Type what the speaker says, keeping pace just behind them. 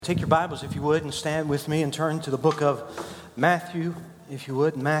Take your Bibles, if you would, and stand with me and turn to the book of Matthew, if you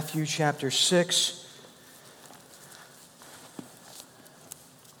would. Matthew chapter 6.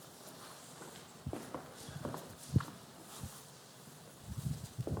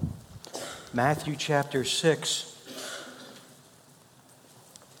 Matthew chapter 6.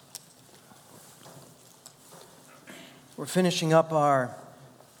 We're finishing up our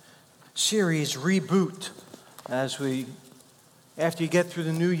series, Reboot, after you get through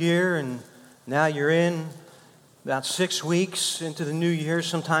the new year, and now you're in about 6 weeks into the new year,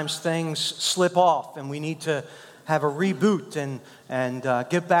 sometimes things slip off, and we need to have a reboot and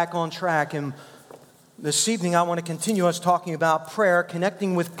get back on track. And this evening, I want to continue us talking about prayer,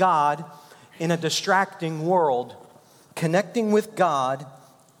 connecting with God in a distracting world. Connecting with God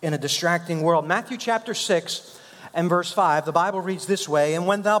in a distracting world. Matthew chapter 6 and verse 5, the Bible reads this way, "And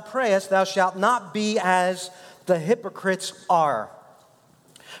when thou prayest, thou shalt not be as the hypocrites are.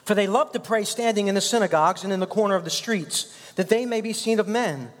 For they love to pray standing in the synagogues and in the corner of the streets, that they may be seen of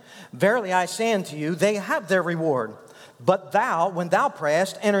men. Verily I say unto you, they have their reward. But thou, when thou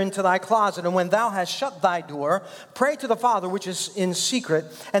prayest, enter into thy closet, and when thou hast shut thy door, pray to the Father which is in secret,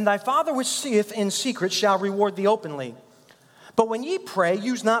 and thy Father which seeth in secret shall reward thee openly. But when ye pray,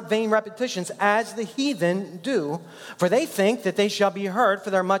 use not vain repetitions, as the heathen do, for they think that they shall be heard for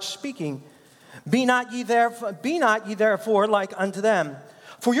their much speaking. Be not ye therefore like unto them.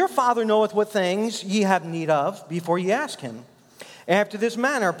 For your Father knoweth what things ye have need of before ye ask him. After this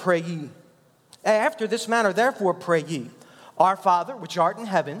manner therefore pray ye. Our Father which art in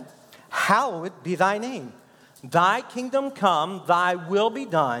heaven, hallowed be thy name. Thy kingdom come, thy will be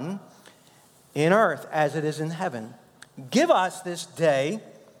done in earth as it is in heaven. Give us this day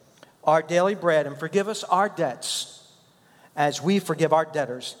our daily bread, and forgive us our debts as we forgive our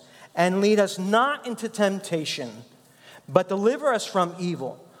debtors. And lead us not into temptation, but deliver us from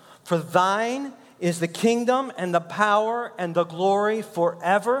evil. For thine is the kingdom and the power and the glory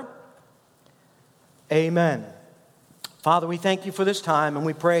forever. Amen." Father, we thank you for this time, and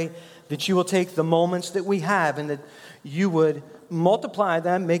we pray that you will take the moments that we have and that you would multiply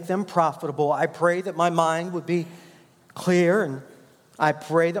them, make them profitable. I pray that my mind would be clear, and I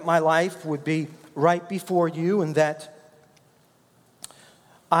pray that my life would be right before you, and that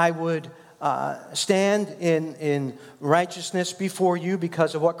I would stand in righteousness before you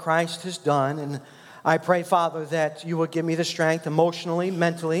because of what Christ has done. And I pray, Father, that you will give me the strength emotionally,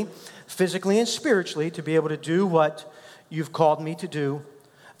 mentally, physically, and spiritually to be able to do what you've called me to do.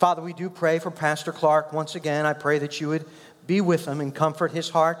 Father, we do pray for Pastor Clark once again. I pray that you would be with him and comfort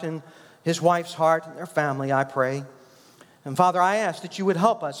his heart and his wife's heart and their family, I pray. And Father, I ask that you would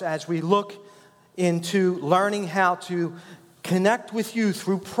help us as we look into learning how to connect with you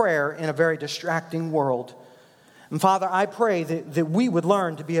through prayer in a very distracting world. And Father, I pray that we would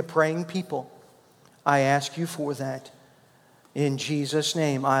learn to be a praying people. I ask you for that. In Jesus'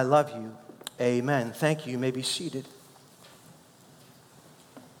 name, I love you. Amen. Thank you. You may be seated.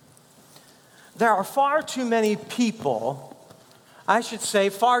 There are far too many people, I should say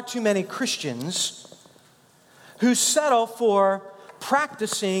far too many Christians, who settle for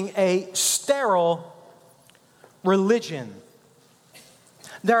practicing a sterile religion.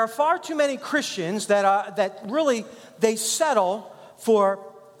 There are far too many Christians that really settle for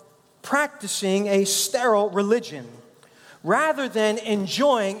practicing a sterile religion rather than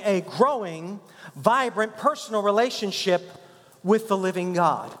enjoying a growing, vibrant personal relationship with the living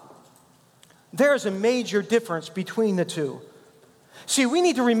God. There is a major difference between the two. See, we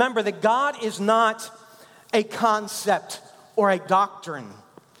need to remember that God is not a concept or a doctrine.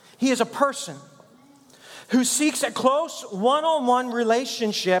 He is a person who seeks a close one-on-one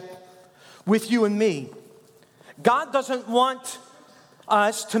relationship with you and me. God doesn't want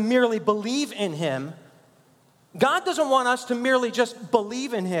us to merely believe in him. God doesn't want us to merely just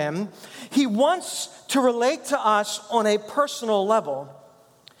believe in him. He wants to relate to us on a personal level.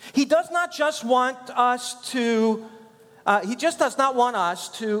 He does not just want us to, he just does not want us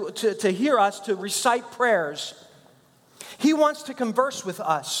to hear us to recite prayers. He wants to converse with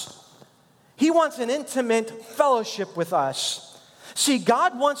us. He wants an intimate fellowship with us. See,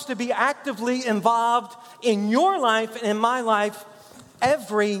 God wants to be actively involved in your life and in my life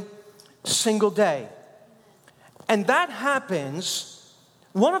every single day. And that happens,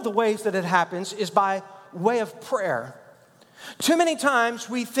 one of the ways that it happens is by way of prayer. Too many times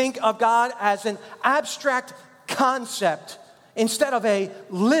we think of God as an abstract concept instead of a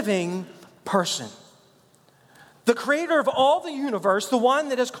living person. the creator of all the universe, the one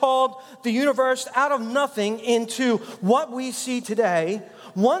that has called the universe out of nothing into what we see today,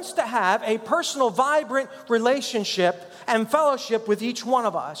 wants to have a personal, vibrant relationship and fellowship with each one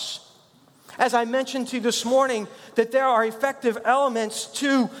of us. As I mentioned to you this morning, that there are effective elements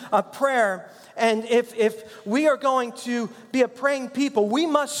to prayer. And if we are going to be a praying people, we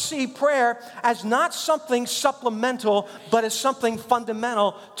must see prayer as not something supplemental, but as something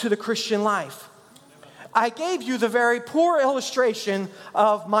fundamental to the Christian life. I gave you the very poor illustration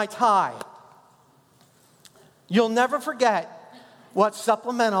of my tie. You'll never forget what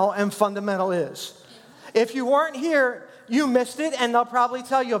supplemental and fundamental is. If you weren't here, you missed it, and they'll probably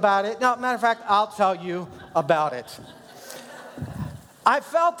tell you about it. No, matter of fact, I'll tell you about it. I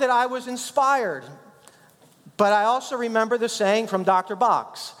felt that I was inspired, but I also remember the saying from Dr.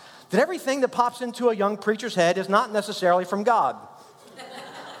 Box, that everything that pops into a young preacher's head is not necessarily from God.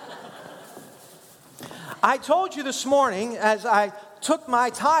 I told you this morning, as I took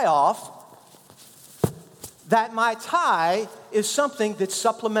my tie off, that my tie is something that's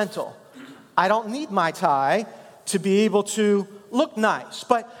supplemental. I don't need my tie to be able to look nice,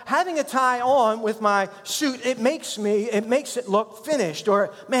 but having a tie on with my suit, it makes it look finished,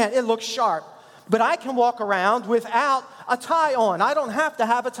 or man, it looks sharp. But I can walk around without a tie on. I don't have to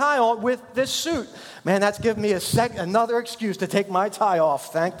have a tie on with this suit. Man, that's given me another excuse to take my tie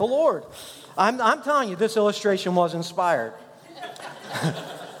off. Thank the Lord. I'm telling you, this illustration was inspired.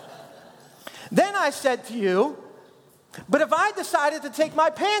 Then I said to you, but if I decided to take my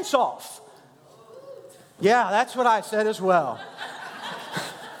pants off? Yeah, that's what I said as well.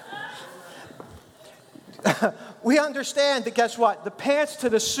 We understand that, guess what? The pants to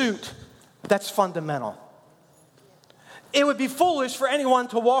the suit, that's fundamental. It would be foolish for anyone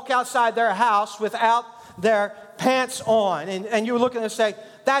to walk outside their house without their pants on. And you would look at them and say,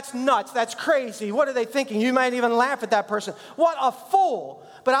 that's nuts, that's crazy. What are they thinking? You might even laugh at that person. What a fool.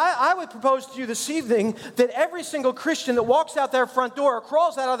 But I would propose to you this evening that every single Christian that walks out their front door or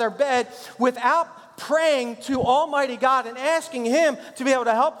crawls out of their bed without praying to Almighty God and asking Him to be able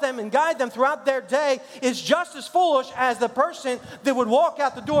to help them and guide them throughout their day is just as foolish as the person that would walk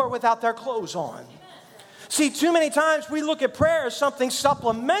out the door without their clothes on. See, too many times we look at prayer as something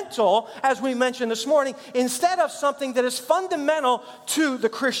supplemental, as we mentioned this morning, instead of something that is fundamental to the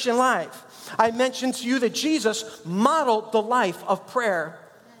Christian life. I mentioned to you that Jesus modeled the life of prayer,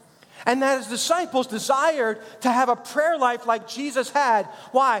 and that his disciples desired to have a prayer life like Jesus had.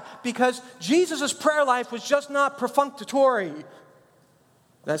 Why? Because Jesus' prayer life was just not perfunctory.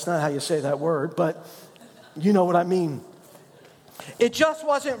 That's not how you say that word, but you know what I mean. It just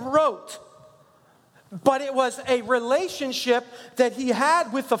wasn't rote, but it was a relationship that he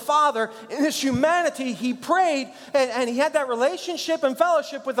had with the Father. In his humanity, he prayed, and he had that relationship and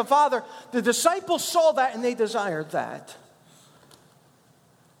fellowship with the Father. The disciples saw that, and they desired that.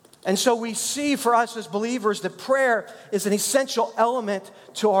 And so we see for us as believers that prayer is an essential element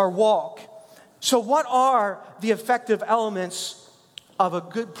to our walk. So what are the effective elements of a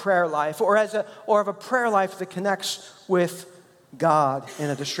good prayer life, or of a prayer life that connects with God in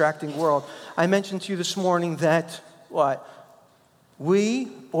a distracting world? I mentioned to you this morning that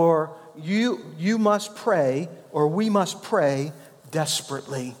you must pray, or we must pray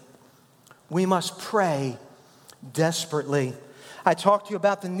desperately. We must pray desperately. I talked to you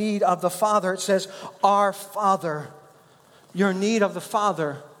about the need of the Father. It says, our Father, your need of the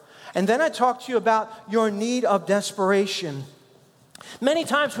Father. And then I talked to you about your need of desperation. Many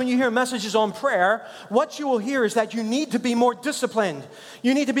times when you hear messages on prayer, what you will hear is that you need to be more disciplined.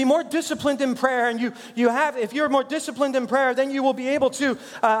 You need to be more disciplined in prayer, and if you're more disciplined in prayer, then you will be able to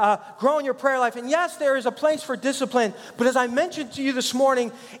grow in your prayer life. And yes, there is a place for discipline, but as I mentioned to you this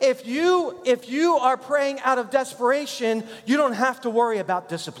morning, if you are praying out of desperation, you don't have to worry about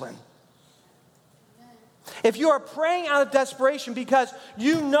discipline. If you are praying out of desperation because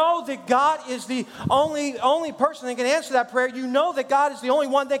you know that God is the only person that can answer that prayer, you know that God is the only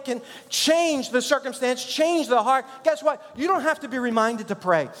one that can change the circumstance, change the heart, guess what? You don't have to be reminded to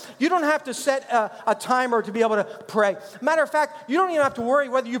pray. You don't have to set a timer to be able to pray. Matter of fact, you don't even have to worry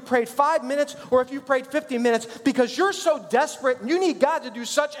whether you prayed 5 minutes or if you prayed 50 minutes, because you're so desperate and you need God to do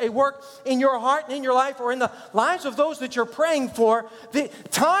such a work in your heart and in your life or in the lives of those that you're praying for. The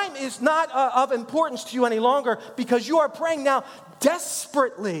time is not of importance to you any longer, because you are praying now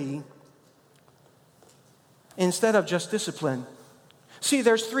desperately instead of just discipline. See,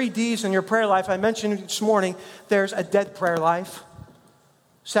 there's 3 D's in your prayer life. I mentioned this morning there's a dead prayer life.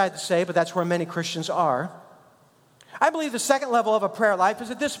 Sad to say, but that's where many Christians are. I believe the second level of a prayer life is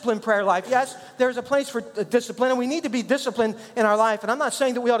a disciplined prayer life. Yes, there's a place for discipline, and we need to be disciplined in our life. And I'm not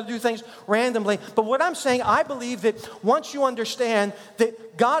saying that we ought to do things randomly, but what I'm saying, I believe that once you understand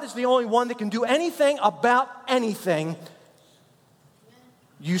that God is the only one that can do anything about anything,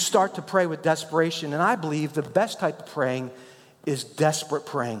 you start to pray with desperation. And I believe the best type of praying is desperate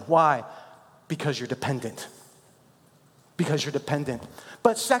praying. Why? Because you're dependent. Because you're dependent.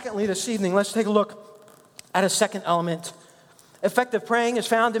 But secondly, this evening, let's take a look at a second element. Effective praying is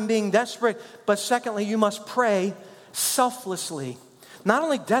found in being desperate, but secondly, you must pray selflessly. Not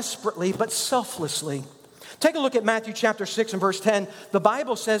only desperately, but selflessly. Take a look at Matthew chapter 6 and verse 10. The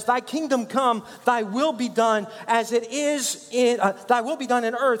Bible says, "Thy kingdom come, thy will be done as it is in thy will be done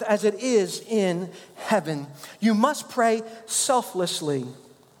in earth as it is in heaven." You must pray selflessly.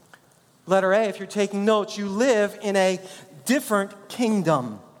 Letter A, if you're taking notes, you live in a different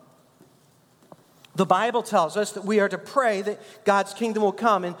kingdom. The Bible tells us that we are to pray that God's kingdom will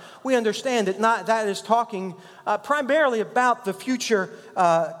come, and we understand that is talking primarily about the future,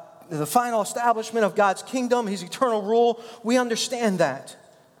 the final establishment of God's kingdom, His eternal rule. We understand that.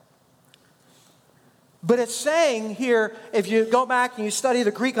 But it's saying here, if you go back and you study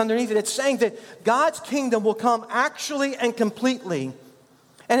the Greek underneath it, it's saying that God's kingdom will come actually and completely.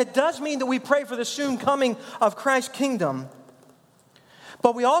 And it does mean that we pray for the soon coming of Christ's kingdom.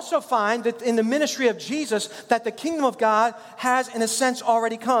 But we also find that in the ministry of Jesus, that the kingdom of God has, in a sense,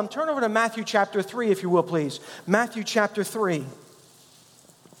 already come. Turn over to Matthew chapter 3, if you will, please. Matthew chapter 3.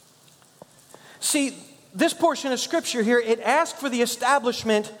 See, this portion of Scripture here, it asks for the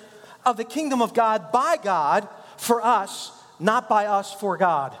establishment of the kingdom of God by God for us, not by us for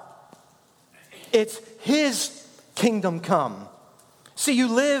God. It's His kingdom come. See, you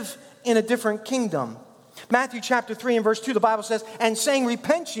live in a different kingdom. Matthew chapter 3 and verse 2, the Bible says, "And saying,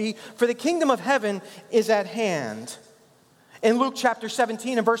 Repent ye, for the kingdom of heaven is at hand." In Luke chapter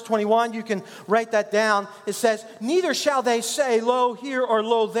 17 and verse 21, you can write that down. It says, "Neither shall they say, Lo here or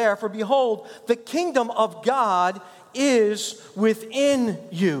lo there, for behold, the kingdom of God is within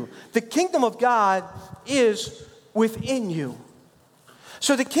you." The kingdom of God is within you.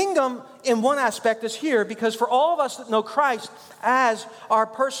 So the kingdom, in one aspect, is here because for all of us that know Christ as our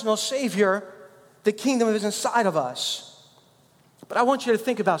personal Savior, the kingdom is inside of us. But I want you to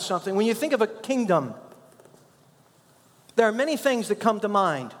think about something. When you think of a kingdom, there are many things that come to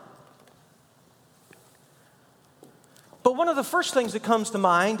mind. But one of the first things that comes to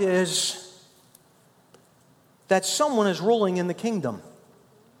mind is that someone is ruling in the kingdom.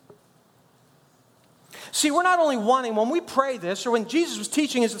 See, we're not only wanting, when we pray this, or when Jesus was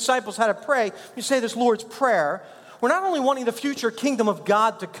teaching His disciples how to pray, you say this Lord's Prayer, we're not only wanting the future kingdom of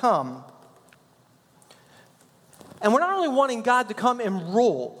God to come, and we're not only wanting God to come and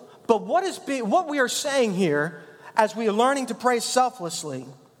rule, but what we are saying here as we are learning to pray selflessly,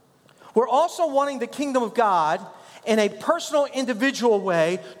 we're also wanting the kingdom of God in a personal, individual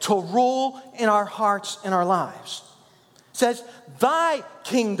way to rule in our hearts and our lives. It says, "Thy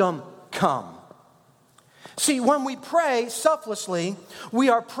kingdom come." See, when we pray selflessly, we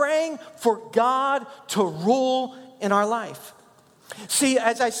are praying for God to rule in our life. See,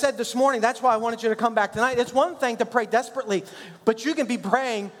 as I said this morning, that's why I wanted you to come back tonight. It's one thing to pray desperately, but you can be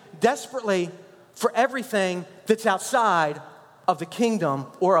praying desperately for everything that's outside of the kingdom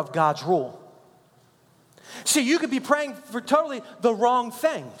or of God's rule. See, you could be praying for totally the wrong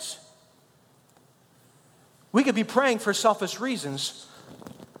things. We could be praying for selfish reasons.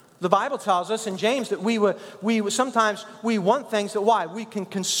 The Bible tells us in James that sometimes we want things that why? We can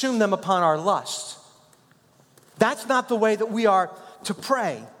consume them upon our lusts. That's not the way that we are to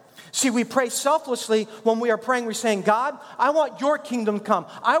pray. See, we pray selflessly when we are praying. We're saying, God, I want your kingdom to come.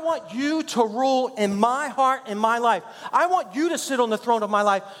 I want you to rule in my heart and my life. I want you to sit on the throne of my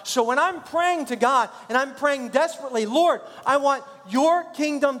life. So when I'm praying to God and I'm praying desperately, Lord, I want your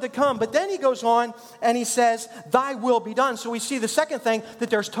kingdom to come. But then he goes on and he says, thy will be done. So we see the second thing, that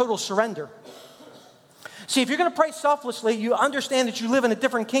there's total surrender. See, if you're going to pray selflessly, you understand that you live in a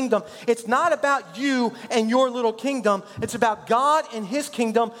different kingdom. It's not about you and your little kingdom. It's about God and his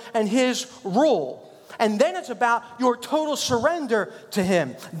kingdom and his rule. And then it's about your total surrender to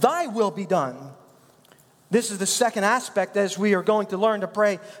him. Thy will be done. This is the second aspect as we are going to learn to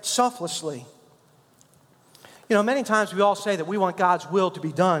pray selflessly. You know, many times we all say that we want God's will to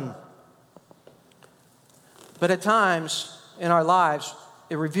be done. But at times in our lives,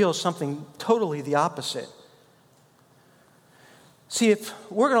 it reveals something totally the opposite. See, if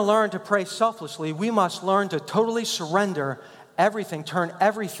we're going to learn to pray selflessly, we must learn to totally surrender everything, turn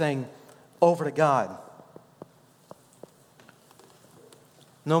everything over to God.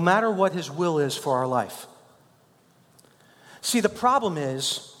 No matter what his will is for our life. See, the problem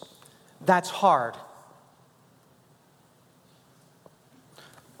is that's hard.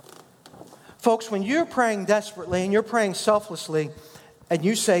 Folks, when you're praying desperately and you're praying selflessly and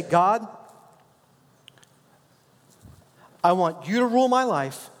you say, God, I want you to rule my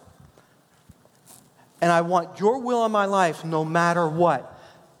life and I want your will in my life no matter what.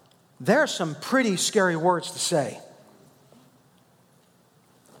 There are some pretty scary words to say.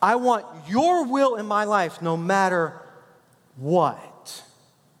 I want your will in my life no matter what.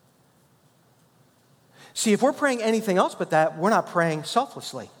 See, if we're praying anything else but that, we're not praying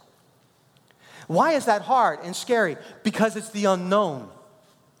selflessly. Why is that hard and scary? Because it's the unknown.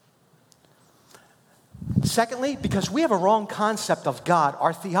 Secondly, because we have a wrong concept of God.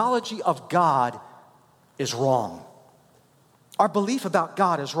 Our theology of God is wrong. Our belief about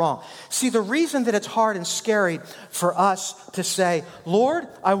God is wrong. See, the reason that it's hard and scary for us to say, Lord,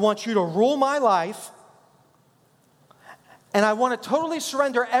 I want you to rule my life, and I want to totally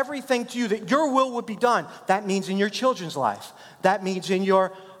surrender everything to you, that your will would be done. That means in your children's life. That means in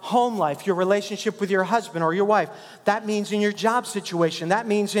your home life, your relationship with your husband or your wife. That means in your job situation. That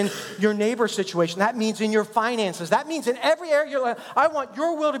means in your neighbor situation. That means in your finances. That means in every area of your life. I want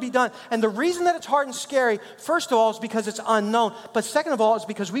your will to be done. And the reason that it's hard and scary, first of all, is because it's unknown. But second of all, is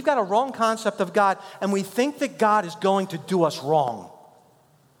because we've got a wrong concept of God, and we think that God is going to do us wrong.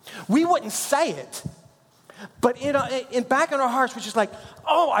 We wouldn't say it, but in back in our hearts, we're just like,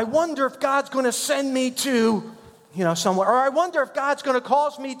 oh, I wonder if God's going to send me to somewhere. Or I wonder if God's going to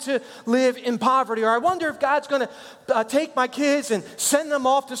cause me to live in poverty. Or I wonder if God's going to take my kids and send them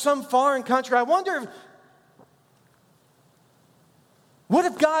off to some foreign country. I wonder what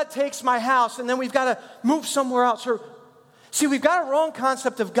if God takes my house and then we've got to move somewhere else? Or, see, we've got a wrong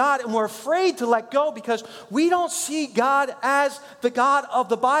concept of God, and we're afraid to let go because we don't see God as the God of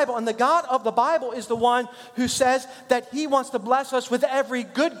the Bible. And the God of the Bible is the one who says that He wants to bless us with every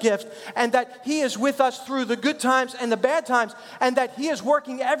good gift, and that He is with us through the good times and the bad times, and that He is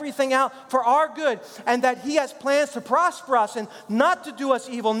working everything out for our good, and that He has plans to prosper us and not to do us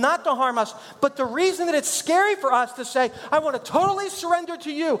evil, not to harm us. But the reason that it's scary for us to say, I want to totally surrender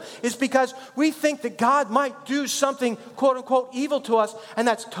to you, is because we think that God might do something, quote unquote, evil to us, and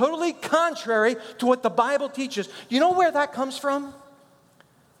that's totally contrary to what the Bible teaches. You know where that comes from?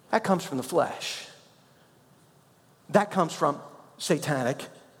 That comes from the flesh. That comes from satanic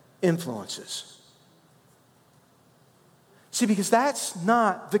influences. See, because that's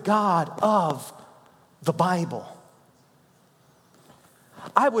not the God of the Bible.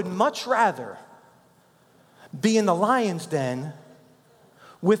 I would much rather be in the lion's den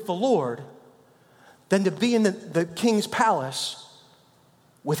with the Lord than to be in the king's palace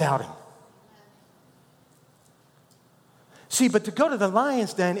without him. See, but to go to the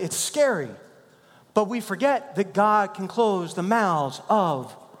lion's den, it's scary. But we forget that God can close the mouths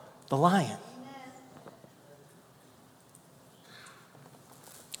of the lion.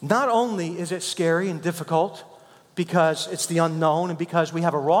 Not only is it scary and difficult because it's the unknown and because we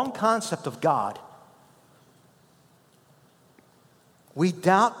have a wrong concept of God, we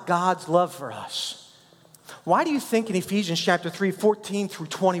doubt God's love for us. Why do you think in Ephesians chapter 3, 14 through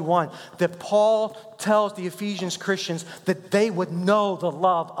 21, that Paul tells the Ephesians Christians that they would know the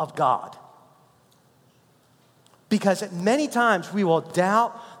love of God? Because at many times we will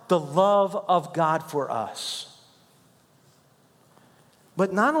doubt the love of God for us.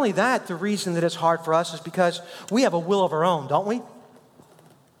 But not only that, the reason that it's hard for us is because we have a will of our own, don't we?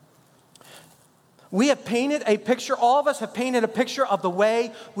 We have painted a picture, all of us have painted a picture of the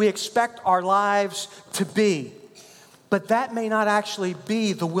way we expect our lives to be. But that may not actually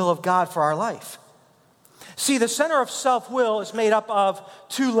be the will of God for our life. See, the center of self-will is made up of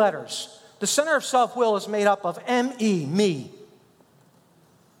two letters. The center of self-will is made up of M-E, me.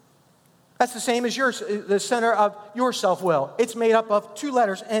 That's the same as the center of your self-will. It's made up of two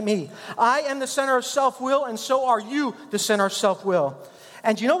letters, M-E. I am the center of self-will, and so are you the center of self-will.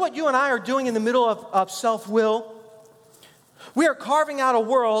 And you know what you and I are doing in the middle of self-will? We are carving out a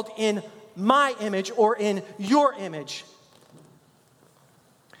world in my image or in your image.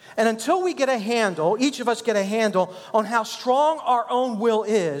 And until we get a handle, each of us get a handle on how strong our own will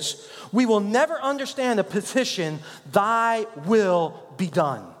is, we will never understand the petition, thy will be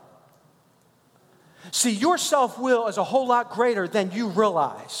done. See, your self-will is a whole lot greater than you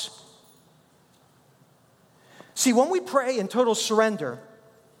realize. See, when we pray in total surrender,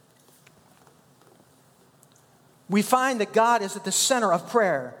 we find that God is at the center of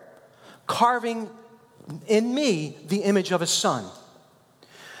prayer, carving in me the image of His Son.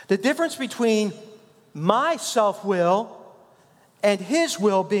 The difference between my self-will and His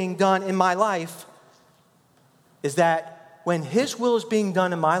will being done in my life is that when His will is being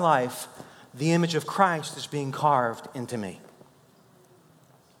done in my life, the image of Christ is being carved into me.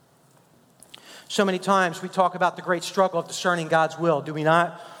 So many times we talk about the great struggle of discerning God's will, do we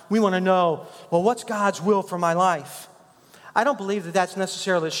not? We want to know, well, what's God's will for my life? I don't believe that that's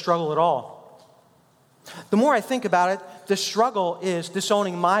necessarily a struggle at all. The more I think about it, the struggle is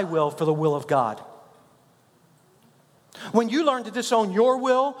disowning my will for the will of God. When you learn to disown your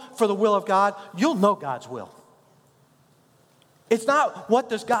will for the will of God, you'll know God's will. It's not, what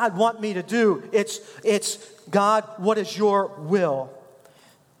does God want me to do? It's God, what is your will?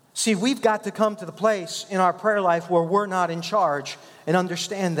 See, we've got to come to the place in our prayer life where we're not in charge and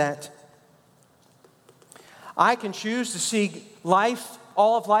understand that. I can choose to see life,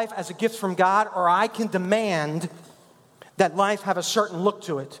 all of life, as a gift from God, or I can demand that life have a certain look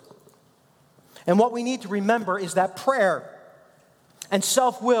to it. And what we need to remember is that prayer and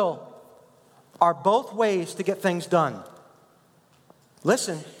self-will are both ways to get things done.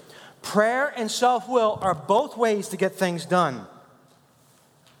 Listen, prayer and self-will are both ways to get things done.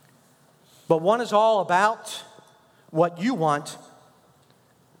 But one is all about what you want,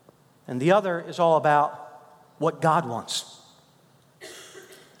 and the other is all about what God wants.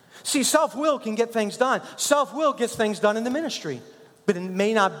 See, self-will can get things done. Self-will gets things done in the ministry, but it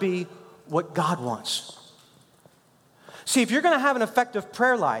may not be what God wants. See, if you're going to have an effective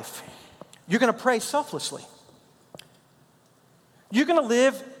prayer life, you're going to pray selflessly. You're going to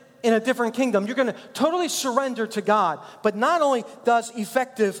live in a different kingdom. You're going to totally surrender to God. But not only does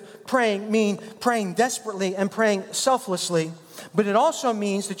effective praying mean praying desperately and praying selflessly, but it also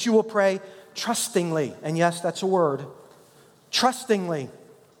means that you will pray trustingly. And yes, that's a word. Trustingly.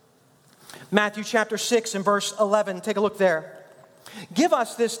 Matthew chapter 6 and verse 11. Take a look there. Give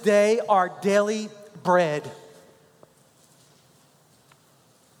us this day our daily bread.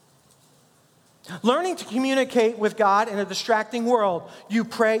 Learning to communicate with God in a distracting world, you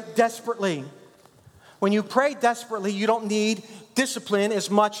pray desperately. When you pray desperately, you don't need discipline as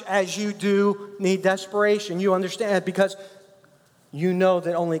much as you do need desperation. You understand, because you know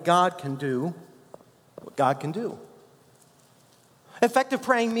that only God can do what God can do. Effective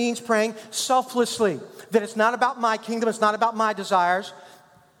praying means praying selflessly. That it's not about my kingdom, it's not about my desires.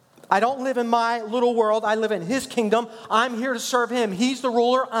 I don't live in my little world, I live in His kingdom. I'm here to serve Him. He's the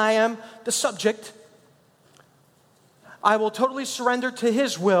ruler, I am the subject. I will totally surrender to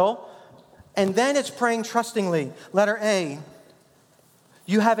His will. And then it's praying trustingly. Letter A,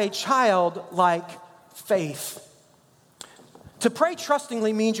 you have a childlike faith. To pray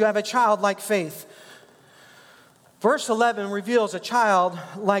trustingly means you have a childlike faith. Verse 11 reveals a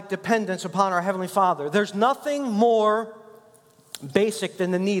childlike dependence upon our Heavenly Father. There's nothing more basic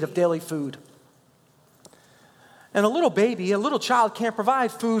than the need of daily food. And a little baby, a little child can't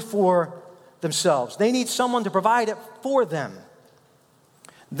provide food for themselves. They need someone to provide it for them.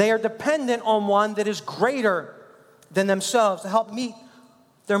 They are dependent on one that is greater than themselves to help meet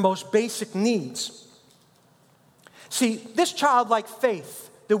their most basic needs. See, this childlike faith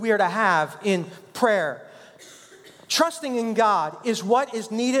that we are to have in prayer, trusting in God, is what is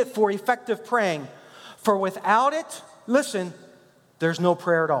needed for effective praying. For without it, listen, there's no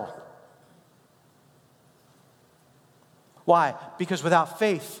prayer at all. Why? Because without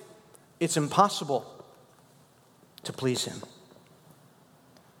faith, it's impossible to please Him.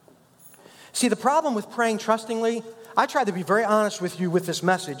 See, the problem with praying trustingly, I tried to be very honest with you with this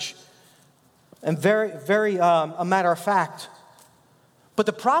message, and very a matter of fact. But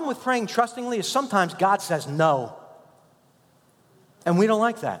the problem with praying trustingly is sometimes God says no. And we don't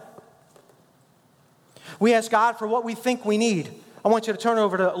like that. We ask God for what we think we need. I want you to turn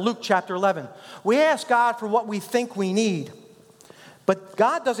over to Luke chapter 11. We ask God for what we think we need. But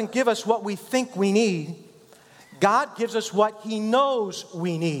God doesn't give us what we think we need. God gives us what He knows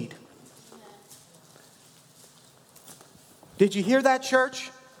we need. Did you hear that, church?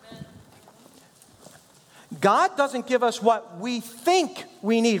 God doesn't give us what we think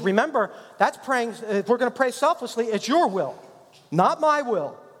we need. Remember, that's praying. If we're going to pray selflessly, it's your will, not my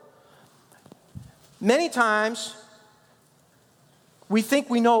will. Many times, we think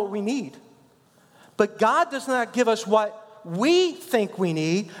we know what we need. But God does not give us what we think we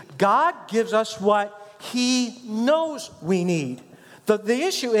need. God gives us what He knows we need. The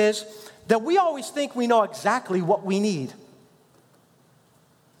issue is that we always think we know exactly what we need.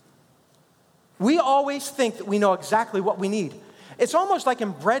 We always think that we know exactly what we need. It's almost like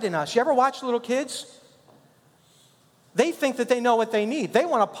inbred in us. You ever watch little kids? They think that they know what they need. They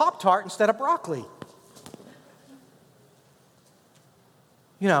want a Pop-Tart instead of broccoli.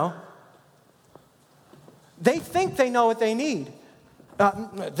 You know, they think they know what they need.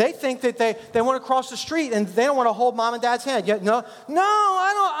 They think that they want to cross the street and they don't want to hold mom and dad's hand. Yet, no,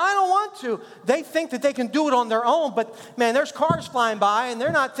 I don't want to. They think that they can do it on their own, but man, there's cars flying by and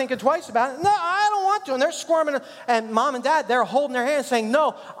they're not thinking twice about it. No, I don't want to. And they're squirming. And mom and dad, they're holding their hands saying,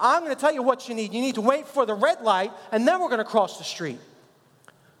 no, I'm going to tell you what you need. You need to wait for the red light and then we're going to cross the street.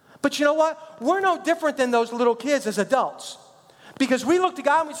 But you know what? We're no different than those little kids as adults. Because we look to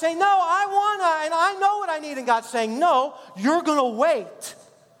God and we say, no, I want to, and I know what I need. And God's saying, no, you're going to wait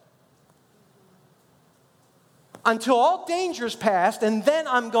until all danger's past, and then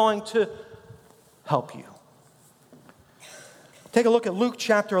I'm going to help you. Take a look at Luke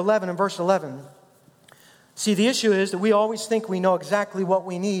chapter 11 and verse 11. See, the issue is that we always think we know exactly what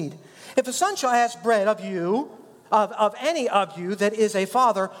we need. If a son shall ask bread of you, of any of you that is a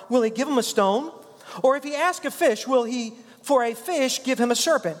father, will he give him a stone? Or if he ask a fish, will he for a fish give him a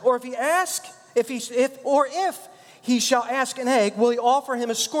serpent? Or if he shall ask an egg, will he offer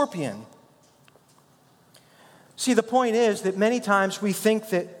him a scorpion? See, the point is that many times we think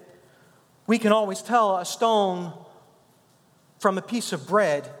that we can always tell a stone from a piece of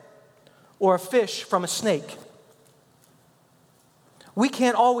bread or a fish from a snake. We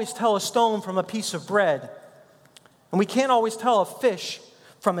can't always tell a stone from a piece of bread, and we can't always tell a fish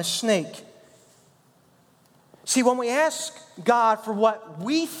from a snake. See, when we ask God for what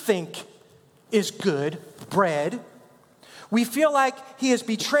we think is good, bread, we feel like He has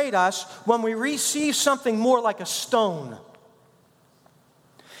betrayed us when we receive something more like a stone.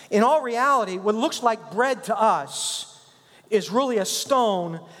 In all reality, what looks like bread to us is really a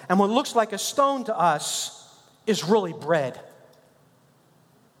stone, and what looks like a stone to us is really bread.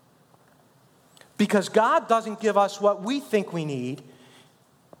 Because God doesn't give us what we think we need.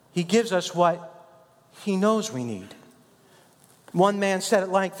 He gives us what He knows we need. One man said it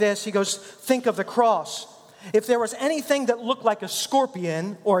like this. He goes, think of the cross. If there was anything that looked like a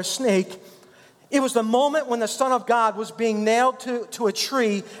scorpion or a snake, it was the moment when the Son of God was being nailed to a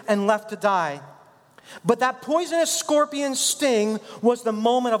tree and left to die. But that poisonous scorpion sting was the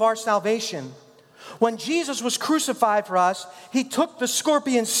moment of our salvation. When Jesus was crucified for us, He took the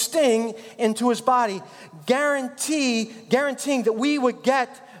scorpion sting into His body, guaranteeing that we would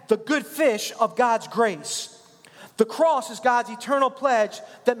get the good fish of God's grace. The cross is God's eternal pledge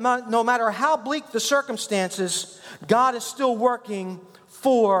that no matter how bleak the circumstances, God is still working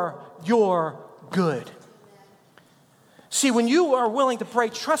for your good. See, when you are willing to pray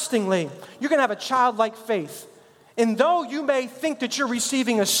trustingly, you're going to have a childlike faith. And though you may think that you're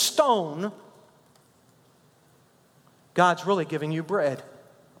receiving a stone, God's really giving you bread.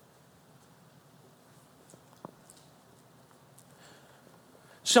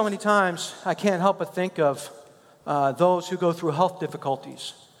 So many times, I can't help but think of those who go through health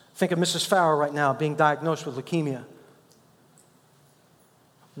difficulties. Think of Mrs. Farrow right now being diagnosed with leukemia.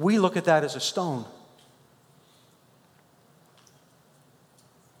 We look at that as a stone.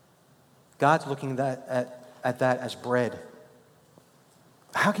 God's looking at that as bread.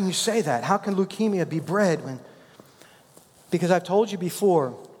 How can you say that? How can leukemia be bread? Because I've told you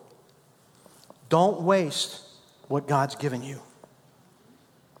before, don't waste what God's given you.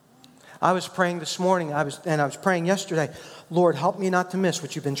 I was praying this morning, I was praying yesterday, Lord, help me not to miss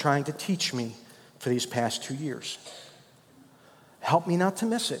what you've been trying to teach me for these past 2 years. Help me not to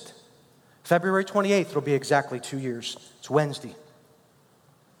miss it. February 28th, it'll be exactly 2 years. It's Wednesday.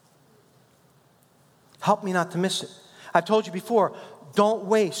 Help me not to miss it. I've told you before, don't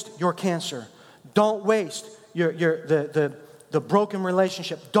waste your cancer. Don't waste the broken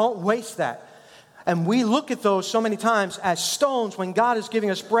relationship. Don't waste that. And we look at those so many times as stones when God is giving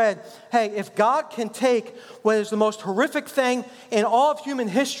us bread. Hey, if God can take what is the most horrific thing in all of human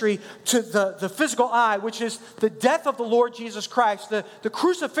history to the physical eye, which is the death of the Lord Jesus Christ, the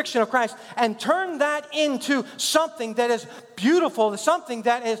crucifixion of Christ, and turn that into something that is beautiful, something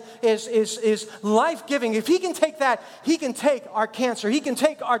that is life-giving. If He can take that, He can take our cancer, He can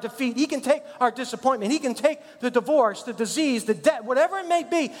take our defeat, He can take our disappointment, He can take the divorce, the disease, the debt, whatever it may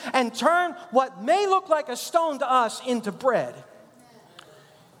be, and turn what may look like a stone to us into bread.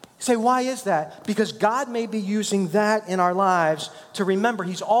 You say, why is that? Because God may be using that in our lives to remember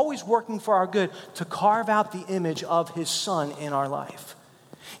He's always working for our good, to carve out the image of His Son in our life.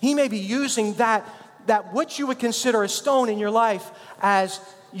 He may be using that what you would consider a stone in your life as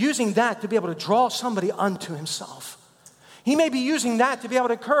using that to be able to draw somebody unto Himself. He may be using that to be able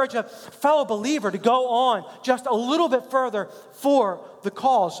to encourage a fellow believer to go on just a little bit further for the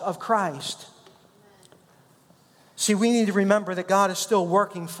cause of Christ. See, we need to remember that God is still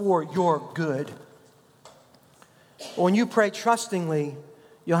working for your good. When you pray trustingly,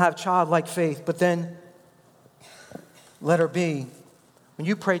 you'll have childlike faith. But then, letter B, When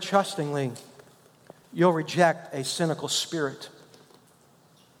you pray trustingly, you'll reject a cynical spirit.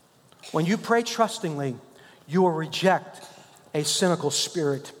 When you pray trustingly, you will reject a cynical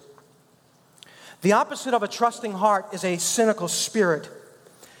spirit. The opposite of a trusting heart is a cynical spirit,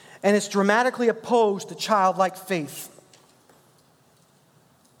 and it's dramatically opposed to childlike faith.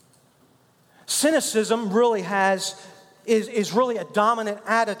 Cynicism really is really a dominant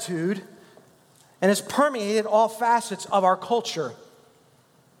attitude, and has permeated all facets of our culture.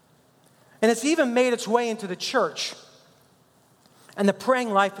 And it's even made its way into the church and the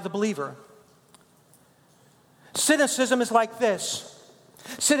praying life of the believer. Cynicism is like this.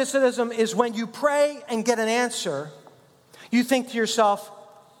 Cynicism is when you pray and get an answer, you think to yourself,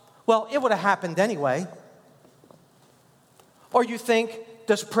 well, it would have happened anyway. Or you think,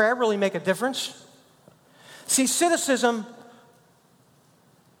 does prayer really make a difference? See, cynicism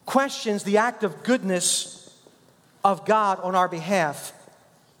questions the act of goodness of God on our behalf.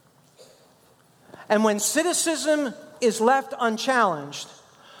 And when cynicism is left unchallenged,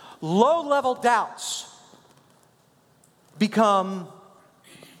 low-level doubts become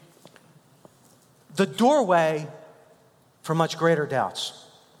the doorway for much greater doubts.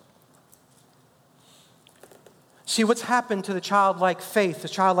 See, what's happened to the childlike faith, the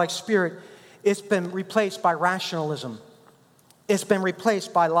childlike spirit, it's been replaced by rationalism. It's been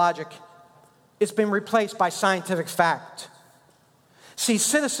replaced by logic. It's been replaced by scientific fact. See,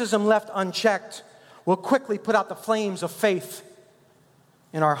 cynicism left unchecked will quickly put out the flames of faith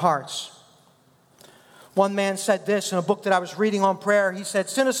in our hearts. One man said this in a book that I was reading on prayer. He said,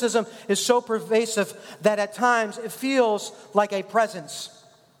 cynicism is so pervasive that at times it feels like a presence.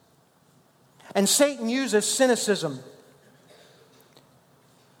 And Satan uses cynicism.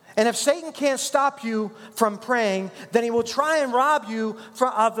 And if Satan can't stop you from praying, then he will try and rob you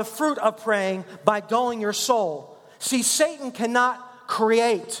of the fruit of praying by dulling your soul. See, Satan cannot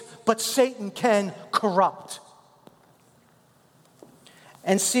create, but Satan can corrupt.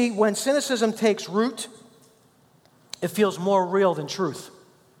 And see, when cynicism takes root, it feels more real than truth.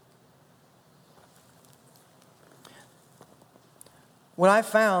 What I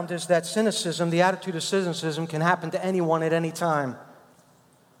found is that cynicism, the attitude of cynicism, can happen to anyone at any time.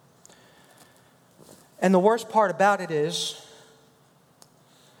 And the worst part about it is,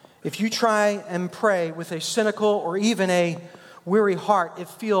 if you try and pray with a cynical or even a weary heart, it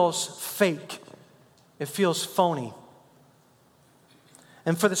feels fake. It feels phony.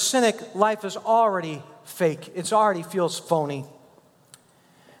 And for the cynic, life is already fake. It already feels phony.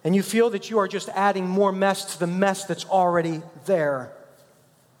 And you feel that you are just adding more mess to the mess that's already there.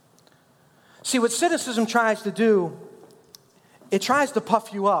 See, what cynicism tries to do, it tries to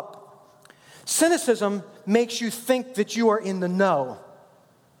puff you up. Cynicism makes you think that you are in the know.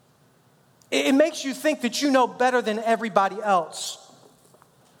 It makes you think that you know better than everybody else.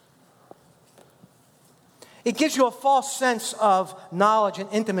 It gives you a false sense of knowledge and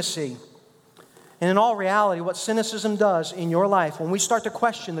intimacy. And in all reality, what cynicism does in your life, when we start to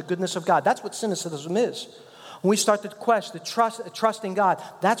question the goodness of God, that's what cynicism is. When we start to question trust in God,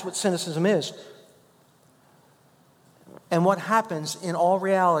 that's what cynicism is. And what happens in all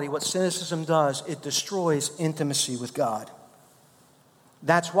reality, what cynicism does, it destroys intimacy with God.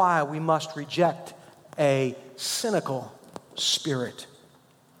 That's why we must reject a cynical spirit.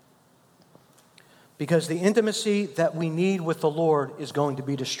 Because the intimacy that we need with the Lord is going to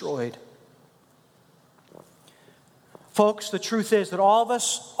be destroyed. Folks, the truth is that all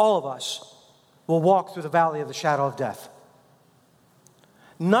of us will walk through the valley of the shadow of death.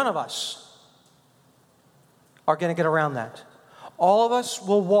 None of us are going to get around that. All of us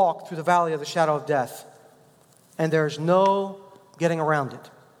will walk through the valley of the shadow of death, and there's no getting around it.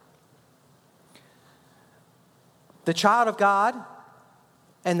 The child of God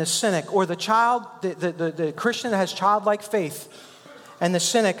and the cynic, or the Christian that has childlike faith, and the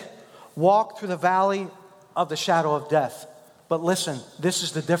cynic walk through the valley of the shadow of death. But listen, this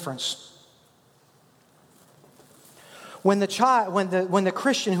is the difference. When the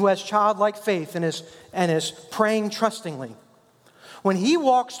Christian who has childlike faith and is praying trustingly, when he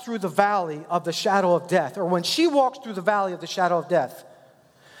walks through the valley of the shadow of death, or when she walks through the valley of the shadow of death,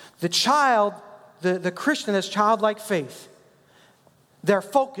 the Christian has childlike faith. Their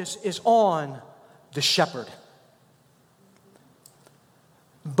focus is on the shepherd.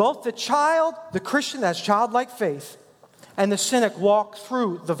 Both the Christian that has childlike faith, and the cynic walk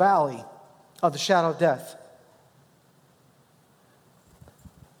through the valley of the shadow of death.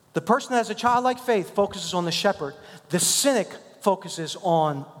 The person that has a childlike faith focuses on the shepherd. The cynic focuses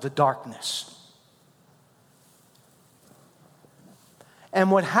on the darkness.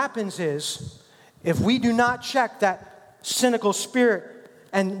 And what happens is, if we do not check that cynical spirit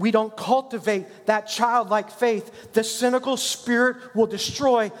and we don't cultivate that childlike faith, the cynical spirit will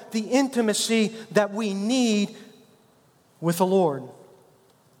destroy the intimacy that we need with the Lord.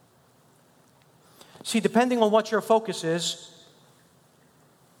 See, depending on what your focus is,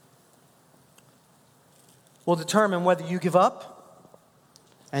 will determine whether you give up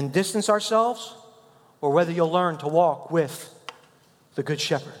and distance ourselves or whether you'll learn to walk with the Good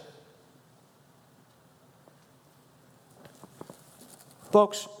Shepherd.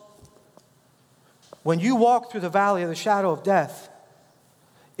 Folks, when you walk through the valley of the shadow of death,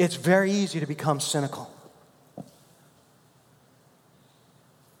 it's very easy to become cynical.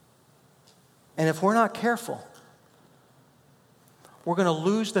 And if we're not careful, we're going to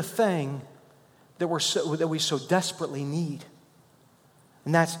lose the thing that we so desperately need.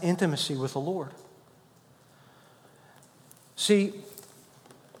 And that's intimacy with the Lord. See,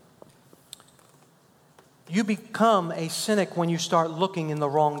 you become a cynic when you start looking in the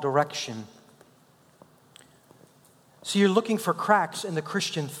wrong direction. See, you're looking for cracks in the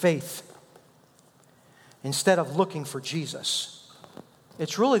Christian faith instead of looking for Jesus.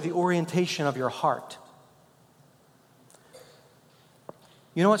 It's really the orientation of your heart.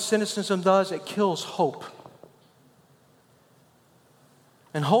 You know what cynicism does? It kills hope.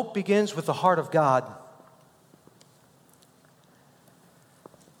 And hope begins with the heart of God.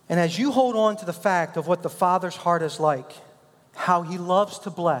 And as you hold on to the fact of what the Father's heart is like, how He loves to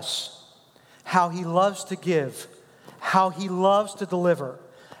bless, how He loves to give, how He loves to deliver,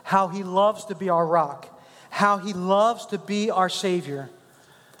 how He loves to be our rock, how He loves to be our Savior,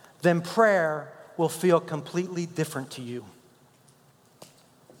 then prayer will feel completely different to you.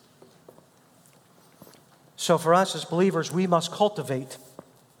 So for us as believers, we must cultivate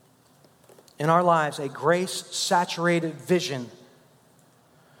in our lives a grace-saturated vision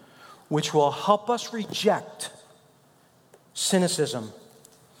which will help us reject cynicism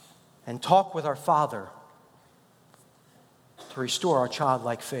and talk with our Father to restore our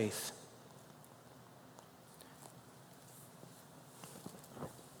childlike faith.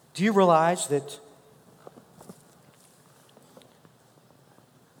 Do you realize that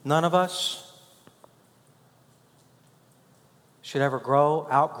none of us should ever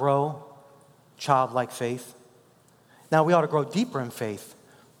outgrow childlike faith? Now, we ought to grow deeper in faith,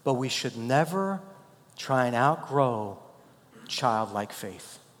 but we should never try and outgrow childlike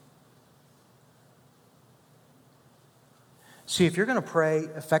faith. See, if you're going to pray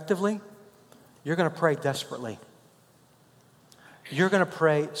effectively, you're going to pray desperately. You're going to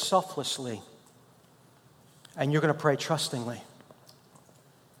pray selflessly. And you're going to pray trustingly.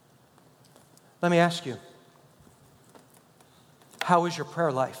 Let me ask you, how is your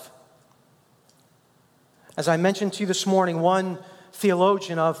prayer life? As I mentioned to you this morning, one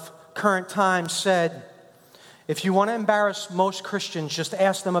theologian of current times said, if you want to embarrass most Christians, just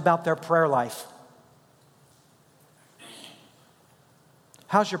ask them about their prayer life.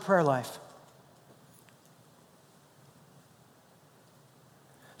 How's your prayer life?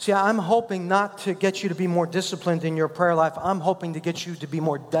 See, I'm hoping not to get you to be more disciplined in your prayer life. I'm hoping to get you to be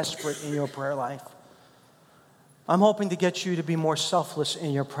more desperate in your prayer life. I'm hoping to get you to be more selfless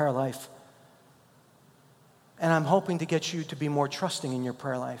in your prayer life. And I'm hoping to get you to be more trusting in your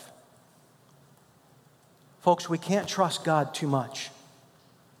prayer life. Folks, we can't trust God too much.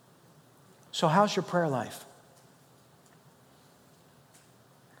 So how's your prayer life?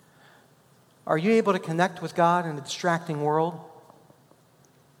 Are you able to connect with God in a distracting world?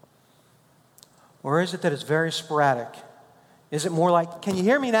 Or is it that it's very sporadic? Is it more like, can you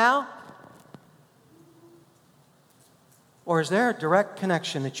hear me now? Or is there a direct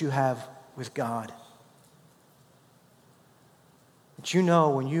connection that you have with God? That you know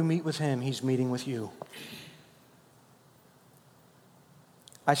when you meet with Him, He's meeting with you.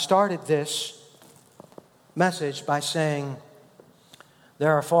 I started this message by saying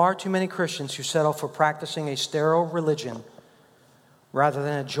there are far too many Christians who settle for practicing a sterile religion rather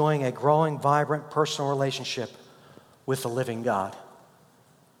than enjoying a growing, vibrant, personal relationship with the living God.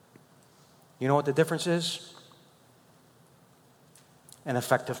 You know what the difference is? An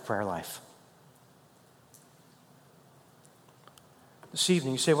effective prayer life. This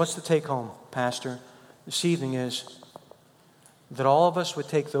evening, you say, what's the take home, Pastor? This evening is that all of us would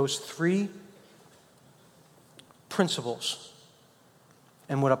take those 3 principles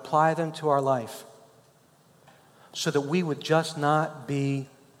and would apply them to our life so that we would just not be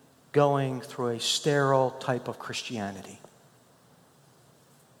going through a sterile type of Christianity,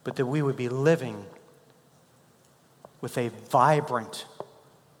 but that we would be living with a vibrant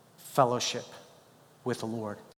fellowship with the Lord.